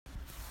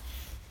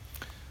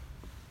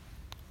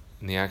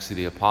In the Acts of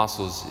the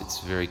Apostles,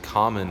 it's very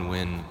common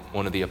when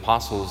one of the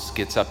apostles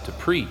gets up to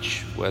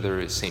preach,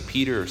 whether it's St.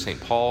 Peter or St.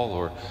 Paul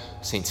or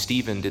St.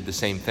 Stephen did the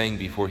same thing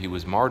before he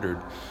was martyred,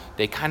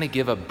 they kind of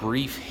give a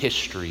brief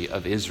history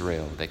of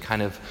Israel. They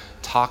kind of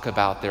talk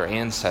about their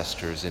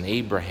ancestors and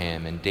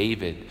Abraham and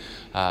David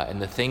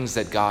and the things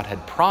that God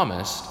had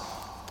promised,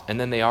 and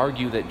then they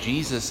argue that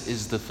Jesus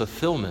is the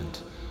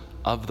fulfillment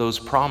of those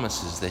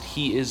promises, that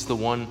he is the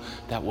one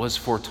that was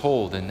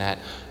foretold, and that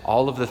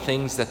all of the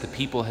things that the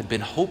people had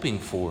been hoping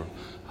for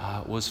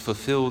was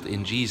fulfilled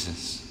in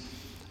Jesus.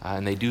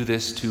 And they do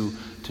this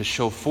to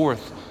show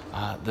forth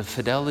the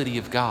fidelity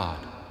of God,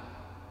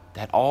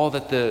 that all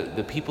that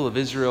the people of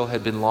Israel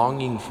had been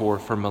longing for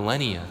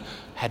millennia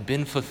had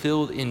been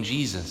fulfilled in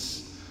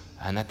Jesus,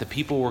 and that the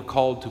people were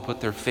called to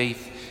put their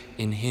faith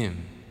in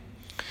him.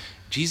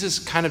 Jesus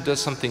kind of does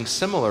something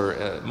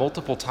similar.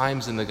 Multiple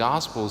times in the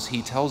Gospels,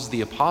 he tells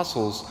the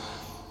apostles,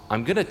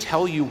 I'm going to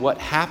tell you what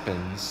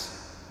happens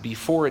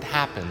before it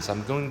happens.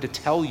 I'm going to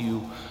tell you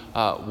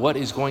what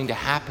is going to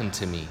happen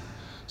to me,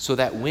 so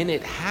that when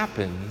it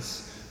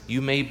happens, you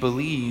may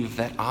believe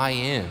that I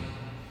am.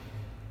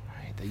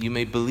 Right? That you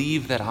may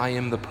believe that I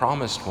am the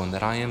promised one,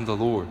 that I am the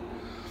Lord.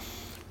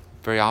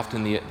 Very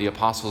often the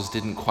apostles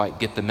didn't quite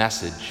get the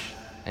message.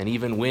 And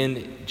even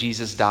when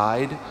Jesus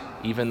died,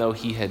 even though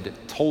he had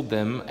told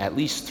them at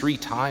least 3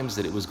 times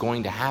that it was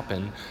going to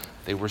happen,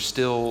 they were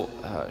still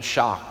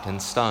shocked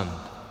and stunned.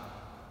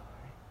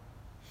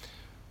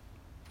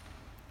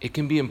 It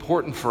can be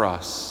important for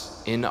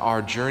us in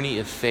our journey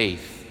of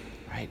faith,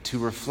 right, to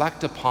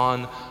reflect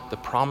upon the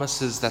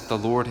promises that the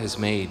Lord has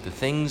made, the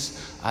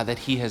things that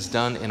he has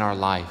done in our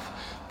life.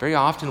 Very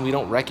often we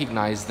don't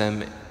recognize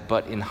them,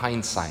 but in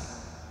hindsight.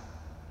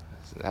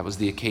 That was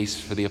the case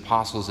for the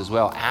apostles as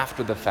well.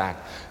 After the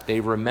fact, they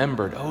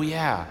remembered, oh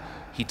yeah,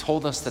 he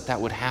told us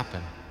that would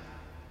happen.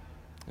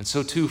 And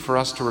so too, for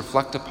us to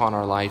reflect upon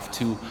our life,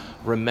 to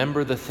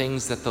remember the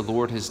things that the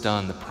Lord has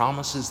done, the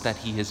promises that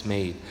he has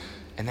made,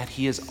 and that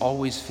he is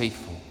always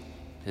faithful,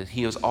 that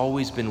he has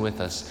always been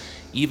with us,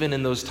 even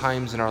in those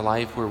times in our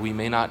life where we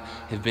may not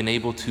have been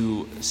able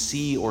to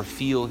see or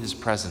feel his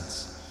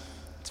presence.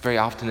 It's very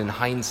often in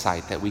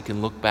hindsight that we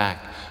can look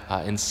back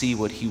and see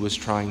what he was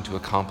trying to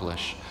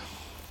accomplish.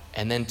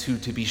 And then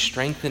to be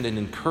strengthened and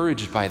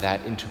encouraged by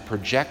that, and to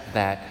project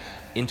that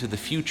into the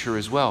future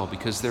as well,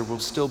 because there will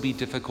still be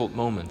difficult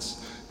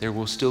moments. There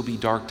will still be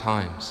dark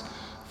times.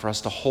 For us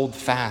to hold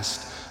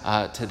fast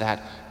to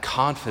that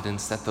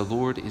confidence that the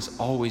Lord is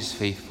always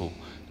faithful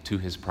to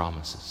his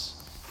promises.